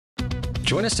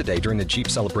Join us today during the Jeep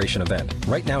Celebration event.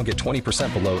 Right now, get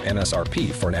 20% below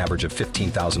MSRP for an average of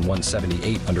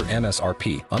 $15,178 under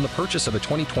MSRP on the purchase of a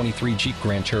 2023 Jeep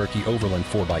Grand Cherokee Overland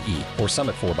 4xE or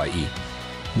Summit 4xE.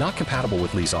 Not compatible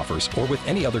with lease offers or with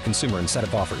any other consumer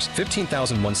incentive offers.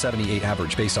 $15,178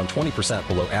 average based on 20%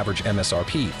 below average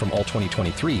MSRP from all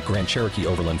 2023 Grand Cherokee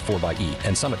Overland 4xE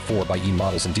and Summit 4xE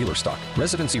models in dealer stock.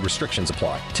 Residency restrictions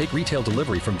apply. Take retail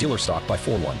delivery from dealer stock by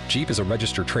 4/1. Jeep is a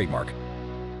registered trademark.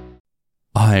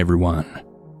 Hi everyone.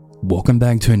 Welcome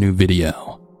back to a new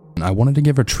video. I wanted to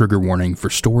give a trigger warning for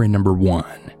story number 1.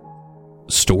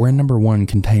 Story number 1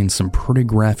 contains some pretty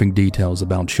graphic details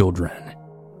about children.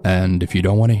 And if you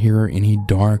don't want to hear any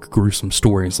dark, gruesome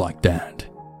stories like that,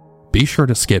 be sure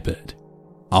to skip it.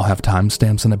 I'll have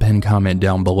timestamps and a pinned comment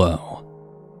down below.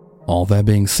 All that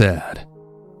being said,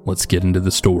 let's get into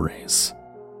the stories.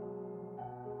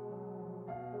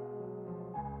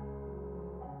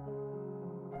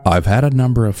 I've had a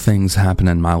number of things happen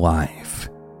in my life.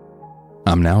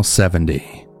 I'm now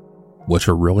 70, which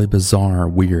are really bizarre,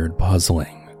 weird,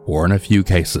 puzzling, or in a few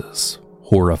cases,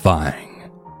 horrifying.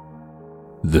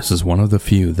 This is one of the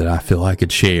few that I feel I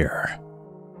could share.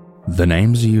 The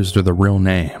names used are the real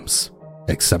names,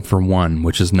 except for one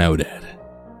which is noted.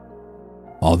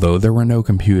 Although there were no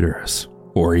computers,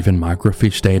 or even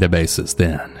microfiche databases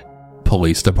then,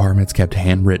 police departments kept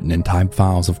handwritten and typed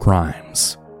files of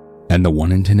crimes, and the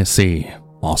one in Tennessee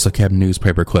also kept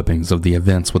newspaper clippings of the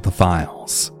events with the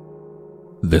files.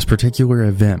 This particular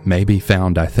event may be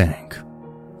found, I think,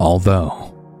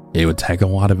 although it would take a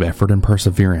lot of effort and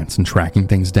perseverance in tracking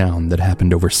things down that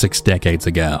happened over 6 decades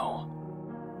ago.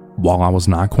 While I was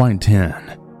not quite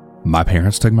 10, my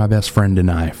parents took my best friend and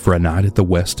I for a night at the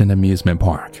West End Amusement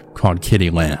Park called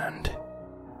Kittyland.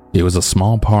 It was a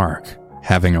small park,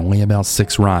 having only about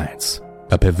 6 rides,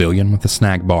 a pavilion with a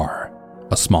snack bar,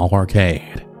 a small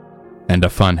arcade, and a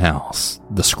fun house,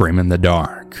 the Scream in the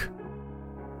Dark.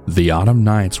 The autumn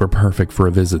nights were perfect for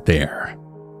a visit there.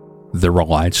 There were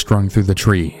lights strung through the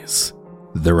trees.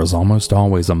 There was almost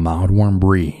always a mild, warm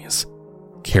breeze,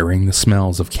 carrying the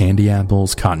smells of candy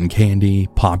apples, cotton candy,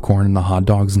 popcorn, and the hot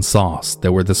dogs and sauce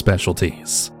that were the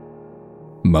specialties.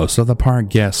 Most of the park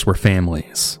guests were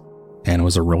families, and it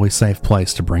was a really safe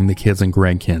place to bring the kids and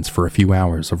grandkids for a few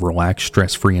hours of relaxed,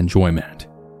 stress-free enjoyment.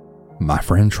 My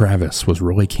friend Travis was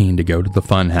really keen to go to the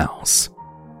fun house.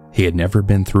 He had never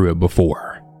been through it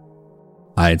before.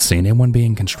 I had seen it when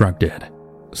being constructed,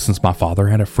 since my father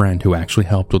had a friend who actually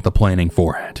helped with the planning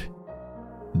for it.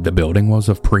 The building was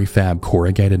of prefab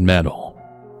corrugated metal,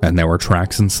 and there were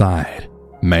tracks inside,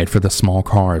 made for the small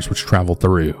cars which traveled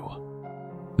through.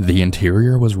 The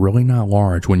interior was really not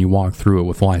large when you walked through it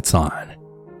with lights on.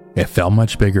 It felt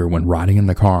much bigger when riding in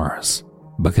the cars,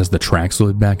 because the tracks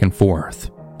looped back and forth,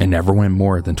 and never went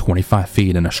more than 25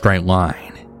 feet in a straight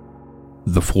line.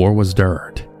 The floor was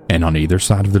dirt, and on either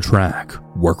side of the track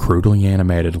were crudely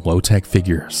animated low-tech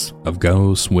figures of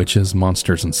ghosts, witches,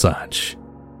 monsters, and such,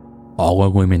 all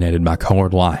illuminated by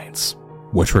colored lights,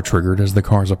 which were triggered as the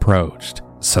cars approached,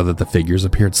 so that the figures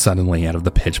appeared suddenly out of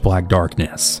the pitch-black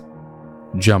darkness.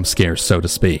 Jump scares, so to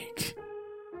speak.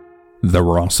 There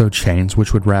were also chains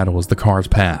which would rattle as the cars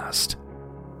passed,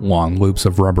 long loops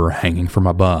of rubber hanging from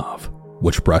above,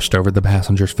 which brushed over the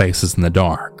passengers' faces in the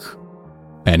dark.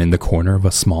 And in the corner of a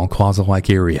small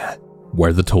closet-like area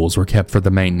where the tools were kept for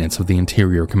the maintenance of the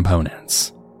interior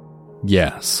components.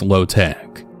 Yes,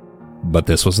 low-tech, but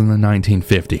this was in the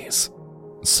 1950s,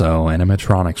 so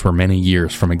animatronics were many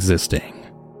years from existing.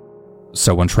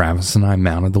 So when Travis and I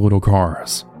mounted the little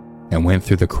cars and went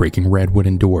through the creaking red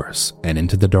wooden doors and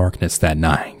into the darkness that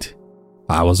night,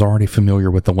 I was already familiar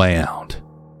with the layout,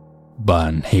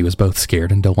 but he was both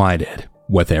scared and delighted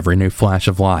with every new flash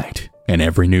of light and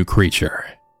every new creature.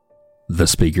 The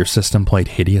speaker system played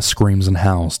hideous screams and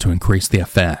howls to increase the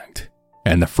effect,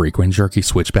 and the frequent jerky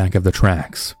switchback of the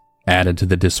tracks added to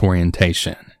the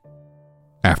disorientation.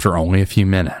 After only a few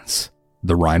minutes,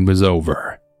 the ride was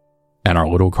over, and our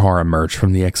little car emerged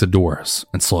from the exit doors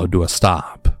and slowed to a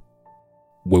stop.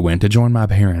 We went to join my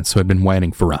parents who had been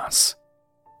waiting for us,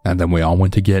 and then we all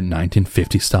went to get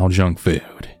 1950s-style junk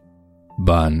food.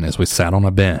 But as we sat on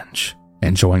a bench,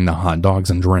 enjoying the hot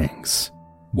dogs and drinks,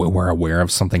 we were aware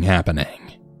of something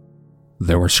happening.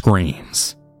 There were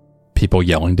screams, people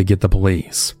yelling to get the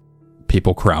police,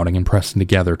 people crowding and pressing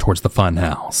together towards the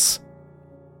funhouse.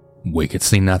 We could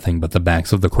see nothing but the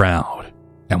backs of the crowd,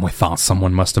 and we thought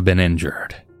someone must have been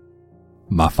injured.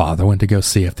 My father went to go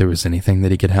see if there was anything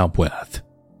that he could help with,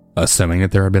 assuming that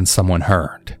there had been someone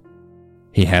hurt.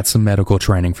 He had some medical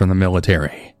training from the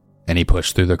military, and he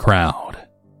pushed through the crowd.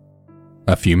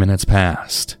 A few minutes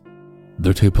passed.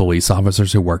 The 2 police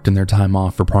officers who worked in their time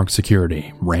off for park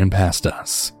security ran past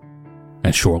us,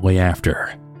 and shortly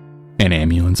after, an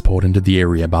ambulance pulled into the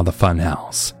area by the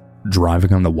funhouse,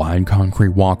 driving on the wide concrete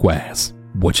walkways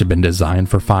which had been designed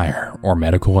for fire or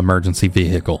medical emergency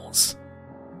vehicles.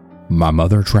 My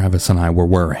mother, Travis, and I were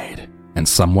worried and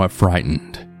somewhat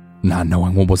frightened, not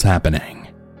knowing what was happening.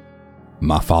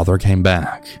 My father came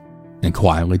back and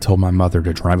quietly told my mother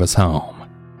to drive us home.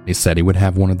 He said he would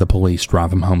have one of the police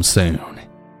drive him home soon.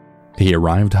 He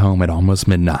arrived home at almost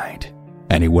midnight,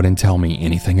 and he wouldn't tell me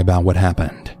anything about what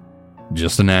happened.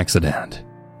 Just an accident,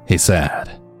 he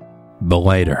said. But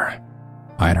later,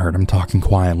 I had heard him talking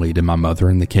quietly to my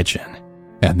mother in the kitchen,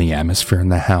 and the atmosphere in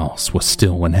the house was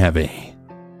still and heavy.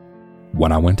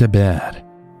 When I went to bed,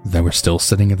 they were still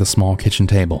sitting at the small kitchen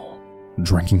table,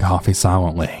 drinking coffee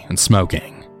silently and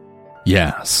smoking.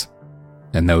 Yes,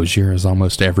 in those years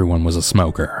almost everyone was a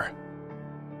smoker.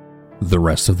 The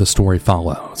rest of the story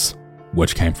follows,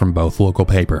 which came from both local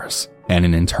papers and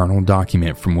an internal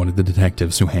document from one of the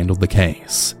detectives who handled the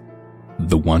case,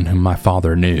 the one whom my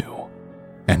father knew,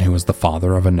 and who was the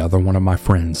father of another one of my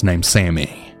friends named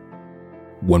Sammy.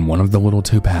 When one of the little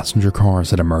 2-passenger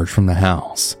cars had emerged from the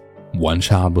house, one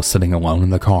child was sitting alone in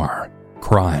the car,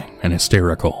 crying and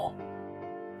hysterical.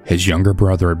 His younger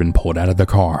brother had been pulled out of the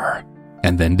car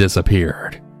and then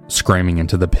disappeared, screaming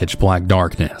into the pitch-black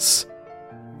darkness.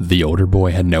 The older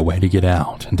boy had no way to get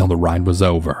out until the ride was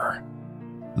over.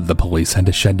 The police had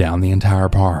to shut down the entire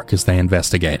park as they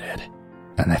investigated,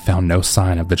 and they found no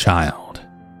sign of the child.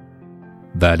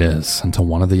 That is, until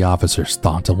one of the officers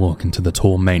thought to look into the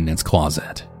tool maintenance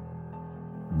closet.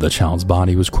 The child's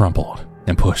body was crumpled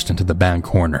and pushed into the back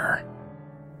corner.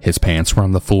 His pants were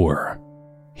on the floor.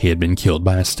 He had been killed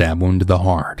by a stab wound to the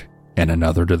heart and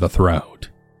another to the throat,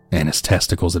 and his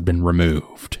testicles had been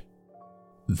removed.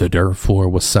 The dirt floor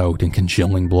was soaked in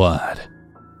congealing blood,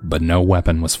 but no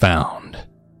weapon was found.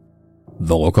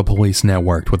 The local police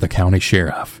networked with the county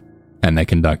sheriff, and they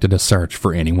conducted a search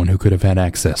for anyone who could have had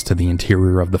access to the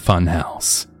interior of the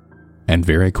funhouse, and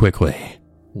very quickly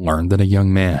learned that a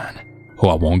young man, who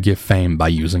I won't give fame by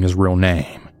using his real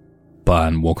name,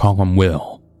 but we'll call him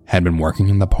Will, had been working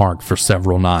in the park for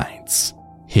several nights.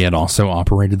 He had also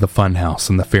operated the funhouse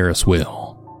and the Ferris wheel.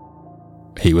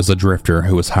 He was a drifter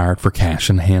who was hired for cash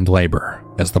and hand labor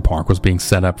as the park was being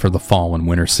set up for the fall and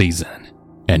winter season,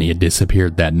 and he had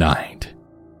disappeared that night.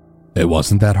 It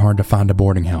wasn't that hard to find a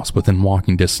boarding house within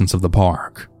walking distance of the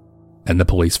park, and the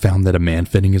police found that a man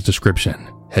fitting his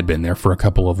description had been there for a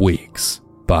couple of weeks,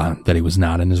 but that he was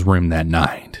not in his room that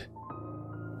night.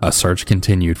 A search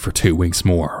continued for 2 weeks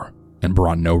more and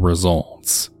brought no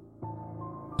results.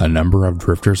 A number of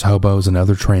drifters, hobos, and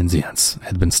other transients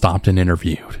had been stopped and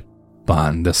interviewed,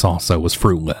 but this also was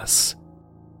fruitless.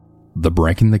 The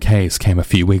break in the case came a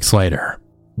few weeks later,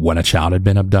 when a child had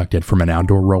been abducted from an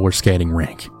outdoor roller skating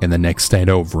rink in the next state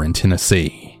over in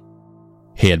Tennessee.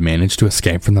 He had managed to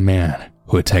escape from the man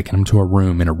who had taken him to a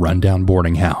room in a rundown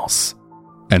boarding house,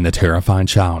 and the terrified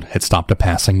child had stopped a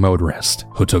passing motorist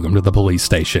who took him to the police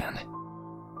station.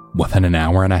 Within an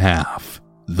hour and a half,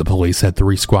 the police had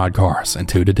 3 squad cars and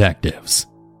 2 detectives,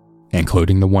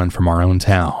 including the one from our own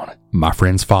town, my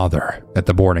friend's father, at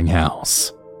the boarding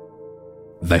house.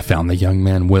 They found the young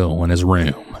man Will in his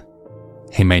room.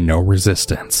 He made no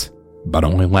resistance, but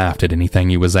only laughed at anything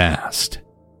he was asked.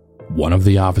 One of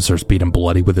the officers beat him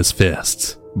bloody with his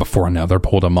fists before another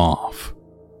pulled him off,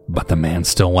 but the man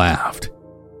still laughed,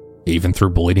 even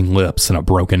through bleeding lips and a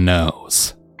broken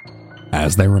nose.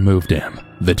 As they removed him,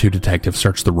 the 2 detectives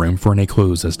searched the room for any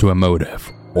clues as to a motive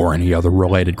or any other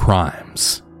related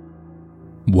crimes.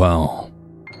 Well,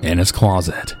 in his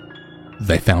closet,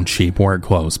 they found cheap work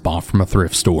clothes bought from a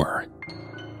thrift store,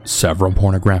 several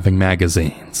pornographic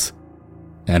magazines,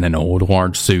 and an old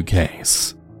large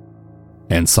suitcase.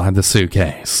 Inside the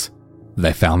suitcase,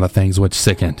 they found the things which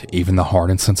sickened even the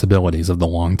heart and sensibilities of the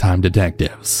longtime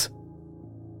detectives.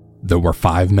 There were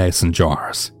 5 mason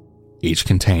jars, each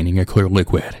containing a clear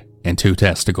liquid and 2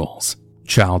 testicles,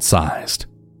 child-sized,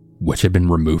 which had been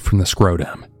removed from the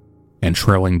scrotum, and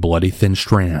trailing bloody thin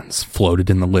strands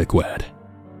floated in the liquid.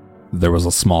 There was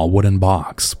a small wooden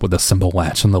box with a simple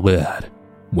latch on the lid,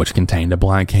 which contained a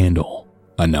black candle,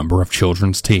 a number of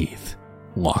children's teeth,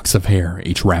 locks of hair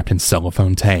each wrapped in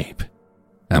cellophane tape,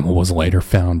 and what was later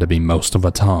found to be most of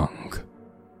a tongue.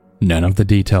 None of the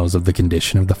details of the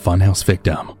condition of the funhouse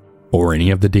victim or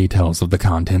any of the details of the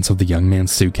contents of the young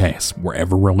man's suitcase were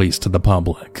ever released to the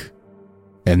public.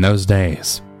 In those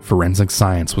days, forensic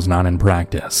science was not in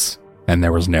practice, and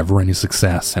there was never any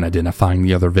success in identifying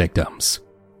the other victims,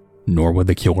 nor would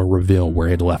the killer reveal where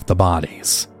he had left the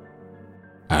bodies.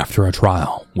 After a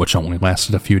trial, which only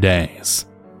lasted a few days,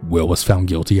 Will was found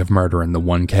guilty of murder in the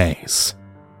one case.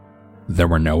 There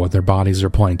were no other bodies or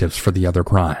plaintiffs for the other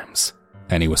crimes,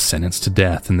 and he was sentenced to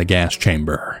death in the gas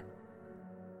chamber.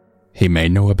 He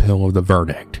made no appeal of the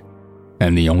verdict,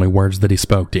 and the only words that he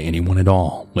spoke to anyone at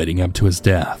all leading up to his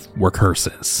death were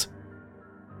curses.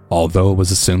 Although it was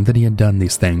assumed that he had done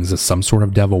these things as some sort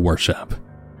of devil worship,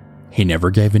 he never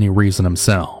gave any reason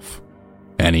himself,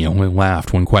 and he only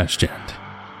laughed when questioned.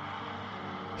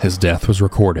 His death was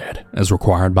recorded as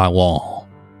required by law,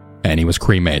 and he was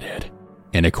cremated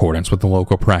in accordance with the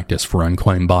local practice for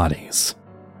unclaimed bodies.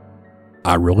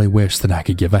 I really wish that I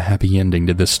could give a happy ending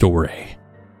to this story.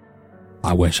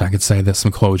 I wish I could say that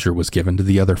some closure was given to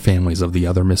the other families of the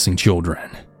other missing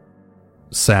children.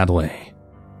 Sadly,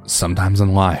 sometimes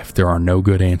in life there are no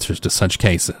good answers to such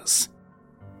cases.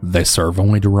 They serve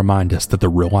only to remind us that the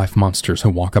real-life monsters who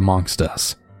walk amongst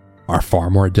us are far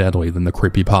more deadly than the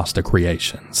creepypasta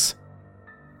creations.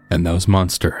 And those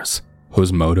monsters,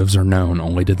 whose motives are known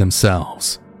only to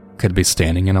themselves, could be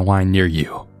standing in a line near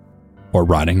you, or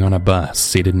riding on a bus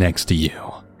seated next to you,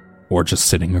 or just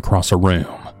sitting across a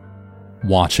room,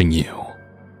 watching you,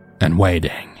 and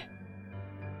waiting.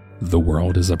 The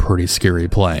world is a pretty scary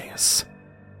place.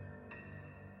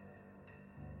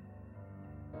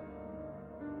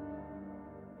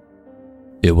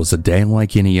 It was a day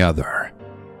like any other.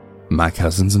 My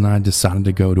cousins and I decided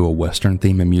to go to a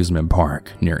Western-themed amusement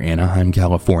park near Anaheim,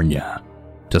 California,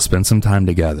 to spend some time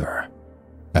together,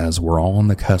 as we're all on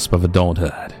the cusp of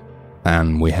adulthood,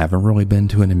 and we haven't really been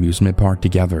to an amusement park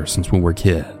together since we were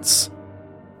kids.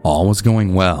 All was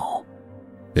going well.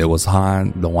 It was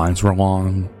hot, the lines were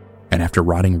long, and after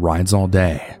riding rides all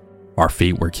day, our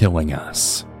feet were killing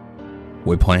us.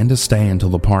 We planned to stay until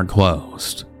the park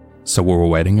closed, so we were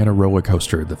waiting at a roller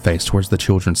coaster that faced towards the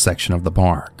children's section of the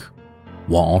park,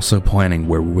 while also planning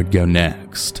where we would go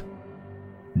next.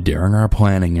 During our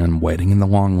planning and waiting in the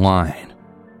long line,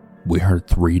 we heard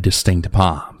 3 distinct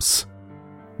pops.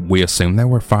 We assumed they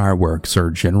were fireworks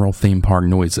or general theme park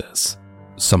noises,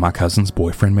 so my cousin's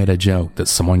boyfriend made a joke that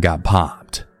someone got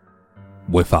popped.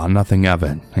 We thought nothing of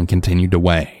it and continued to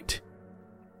wait.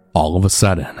 All of a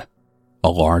sudden, a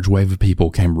large wave of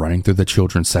people came running through the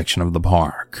children's section of the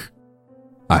park.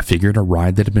 I figured a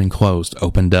ride that had been closed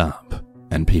opened up,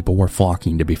 and people were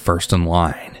flocking to be first in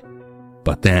line.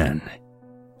 But then,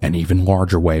 an even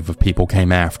larger wave of people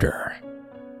came after.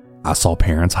 I saw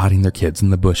parents hiding their kids in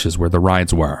the bushes where the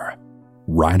rides were,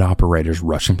 ride operators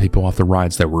rushing people off the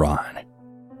rides they were on,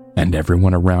 and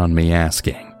everyone around me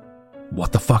asking,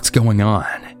 "What the fuck's going on?"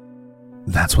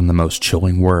 That's when the most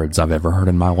chilling words I've ever heard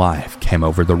in my life came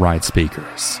over the ride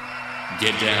speakers.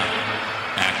 "Get down.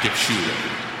 Active shooter."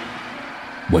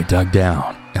 We dug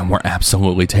down and were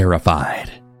absolutely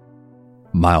terrified.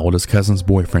 My oldest cousin's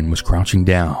boyfriend was crouching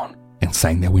down and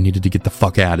saying that we needed to get the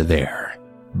fuck out of there.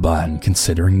 But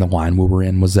considering the line we were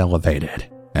in was elevated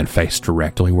and faced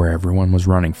directly where everyone was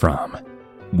running from,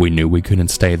 we knew we couldn't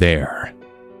stay there.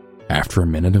 After a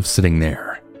minute of sitting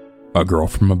there, a girl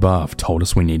from above told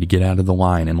us we need to get out of the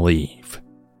line and leave.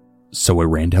 So we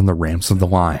ran down the ramps of the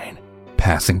line,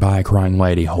 passing by a crying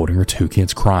lady holding her 2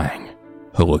 kids crying,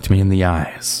 who looked me in the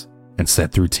eyes and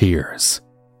said through tears,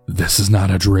 "This is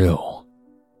not a drill."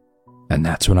 And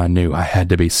that's when I knew I had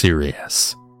to be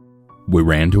serious. We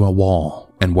ran to a wall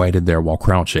and waited there while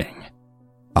crouching.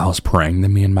 I was praying that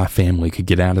me and my family could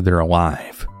get out of there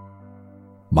alive.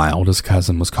 My oldest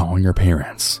cousin was calling her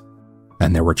parents,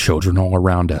 and there were children all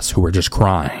around us who were just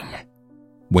crying.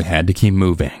 We had to keep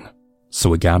moving, so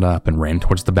we got up and ran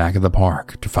towards the back of the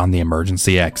park to find the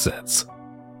emergency exits.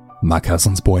 My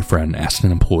cousin's boyfriend asked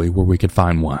an employee where we could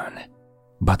find one,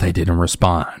 but they didn't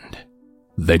respond.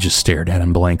 They just stared at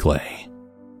him blankly.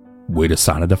 We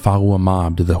decided to follow a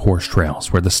mob to the horse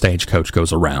trails where the stagecoach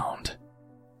goes around.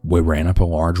 We ran up a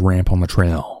large ramp on the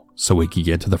trail so we could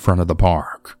get to the front of the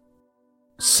park.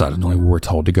 Suddenly we were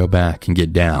told to go back and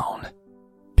get down.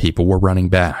 People were running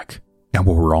back, and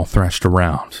we were all thrashed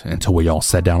around until we all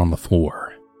sat down on the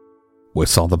floor. We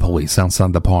saw the police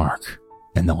outside the park,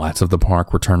 and the lights of the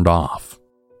park were turned off,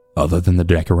 other than the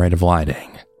decorative lighting.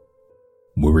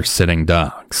 We were sitting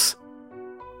ducks.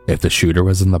 If the shooter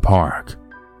was in the park,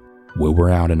 we were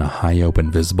out in a high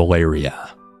open visible area.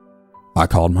 I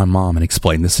called my mom and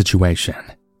explained the situation,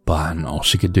 but all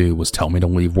she could do was tell me to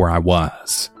leave where I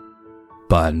was.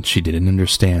 But she didn't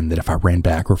understand that if I ran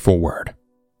back or forward,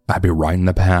 I'd be right in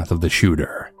the path of the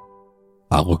shooter.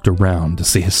 I looked around to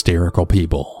see hysterical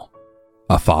people.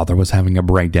 A father was having a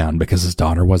breakdown because his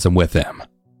daughter wasn't with him.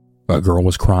 A girl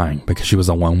was crying because she was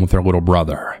alone with her little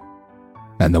brother.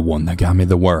 And the one that got me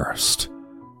the worst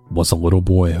was a little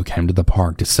boy who came to the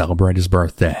park to celebrate his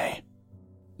birthday,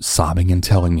 sobbing and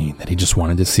telling me that he just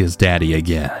wanted to see his daddy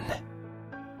again.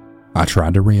 I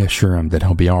tried to reassure him that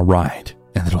he'll be alright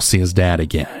and that he'll see his dad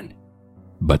again,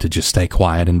 but to just stay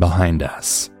quiet and behind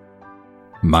us.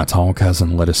 My tall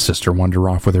cousin let his sister wander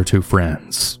off with her 2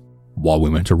 friends while we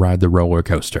went to ride the roller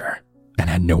coaster and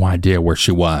had no idea where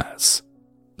she was,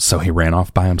 so he ran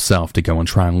off by himself to go and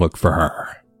try and look for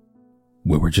her.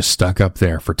 We were just stuck up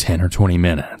there for 10 or 20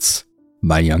 minutes.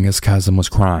 My youngest cousin was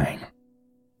crying,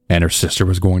 and her sister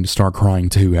was going to start crying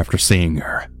too after seeing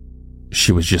her.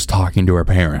 She was just talking to her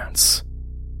parents.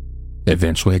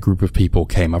 Eventually, a group of people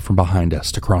came up from behind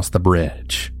us to cross the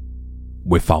bridge.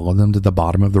 We followed them to the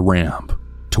bottom of the ramp,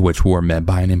 to which we were met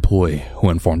by an employee who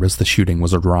informed us the shooting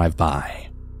was a drive-by,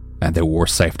 and that we were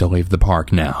safe to leave the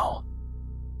park now.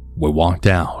 We walked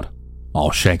out,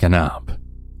 all shaken up,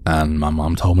 and my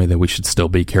mom told me that we should still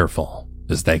be careful,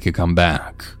 as they could come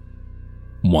back.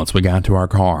 Once we got to our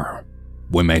car,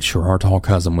 we made sure our tall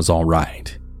cousin was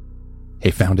alright.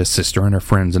 He found his sister and her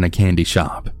friends in a candy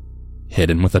shop,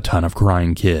 hidden with a ton of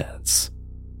crying kids.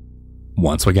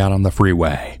 Once we got on the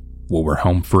freeway, we were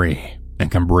home free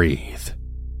and can breathe.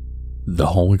 The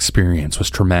whole experience was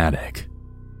traumatic.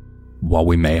 While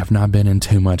we may have not been in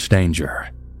too much danger,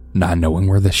 not knowing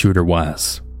where the shooter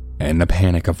was, and the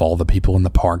panic of all the people in the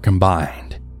park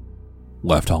combined,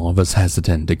 left all of us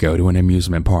hesitant to go to an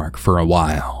amusement park for a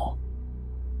while.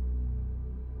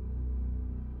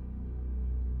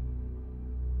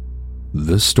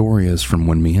 This story is from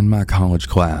when me and my college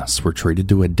class were treated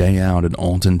to a day out at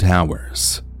Alton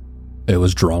Towers. It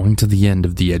was drawing to the end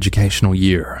of the educational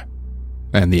year,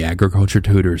 and the agriculture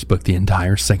tutors booked the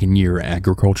entire second year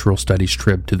agricultural studies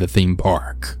trip to the theme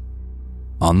park.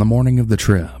 On the morning of the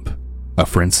trip, a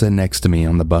friend sat next to me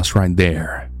on the bus ride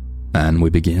there, and we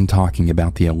began talking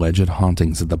about the alleged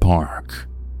hauntings of the park.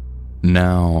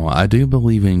 Now, I do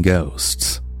believe in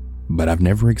ghosts, but I've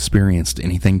never experienced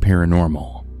anything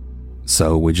paranormal,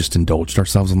 so we just indulged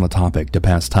ourselves on the topic to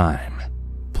pass time.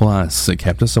 Plus, it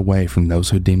kept us away from those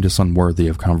who deemed us unworthy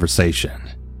of conversation.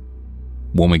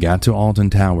 When we got to Alton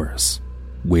Towers,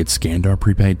 we had scanned our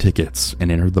prepaid tickets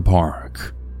and entered the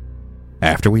park.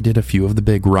 After we did a few of the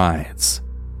big rides,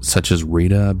 such as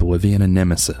Rita, Oblivion, and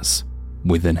Nemesis,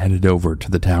 we then headed over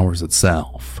to the towers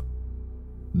itself.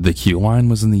 The queue line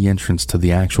was in the entrance to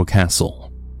the actual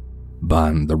castle,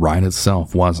 but the ride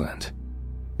itself wasn't,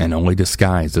 and only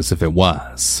disguised as if it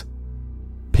was.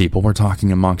 People were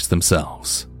talking amongst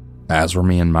themselves, as were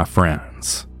me and my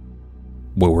friends.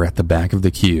 We were at the back of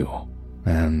the queue,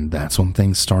 and that's when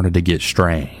things started to get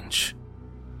strange.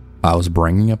 I was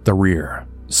bringing up the rear,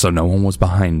 so no one was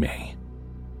behind me.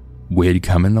 We had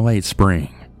come in the late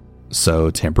spring, so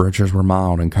temperatures were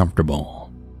mild and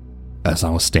comfortable. As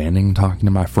I was standing talking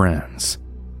to my friends,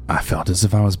 I felt as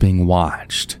if I was being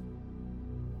watched.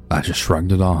 I just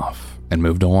shrugged it off and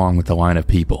moved along with the line of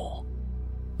people.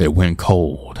 It went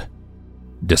cold,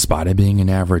 despite it being an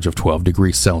average of 12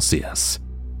 degrees Celsius,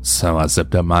 so I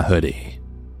zipped up my hoodie.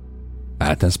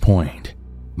 At this point,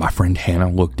 my friend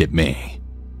Hannah looked at me.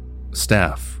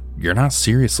 "Steph, you're not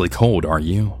seriously cold, are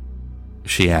you?"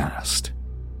 she asked.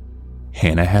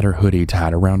 Hannah had her hoodie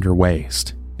tied around her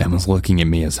waist and was looking at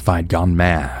me as if I'd gone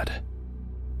mad.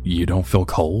 "You don't feel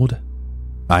cold?"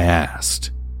 I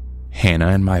asked. Hannah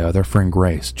and my other friend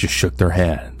Grace just shook their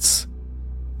heads.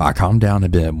 I calmed down a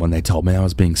bit when they told me I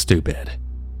was being stupid.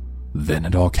 Then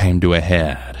it all came to a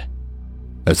head.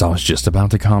 As I was just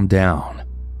about to calm down,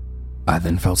 I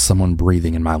then felt someone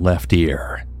breathing in my left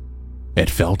ear. It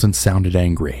felt and sounded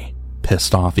angry,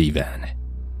 pissed off even.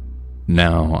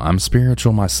 Now, I'm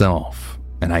spiritual myself,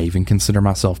 and I even consider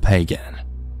myself pagan,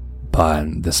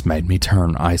 but this made me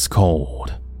turn ice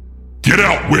cold. "Get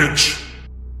out, witch!"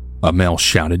 A male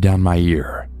shouted down my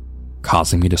ear,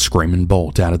 causing me to scream and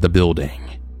bolt out of the building.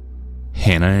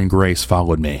 Hannah and Grace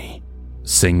followed me,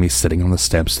 seeing me sitting on the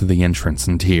steps to the entrance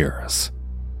in tears.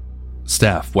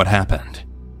 "Steph, what happened?"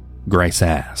 Grace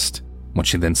asked, when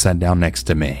she then sat down next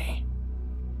to me.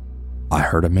 I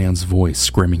heard a man's voice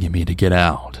screaming at me to get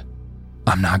out.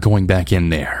 "I'm not going back in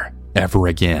there, ever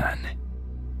again,"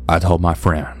 I told my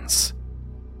friends.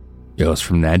 It was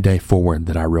from that day forward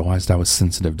that I realized I was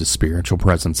sensitive to spiritual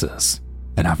presences,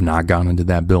 and I've not gone into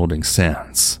that building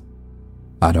since.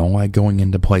 I don't like going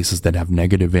into places that have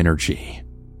negative energy,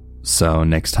 so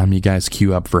next time you guys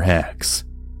queue up for Hex,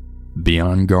 be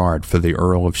on guard for the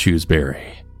Earl of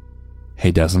Shrewsbury.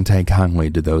 He doesn't take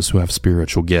kindly to those who have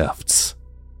spiritual gifts.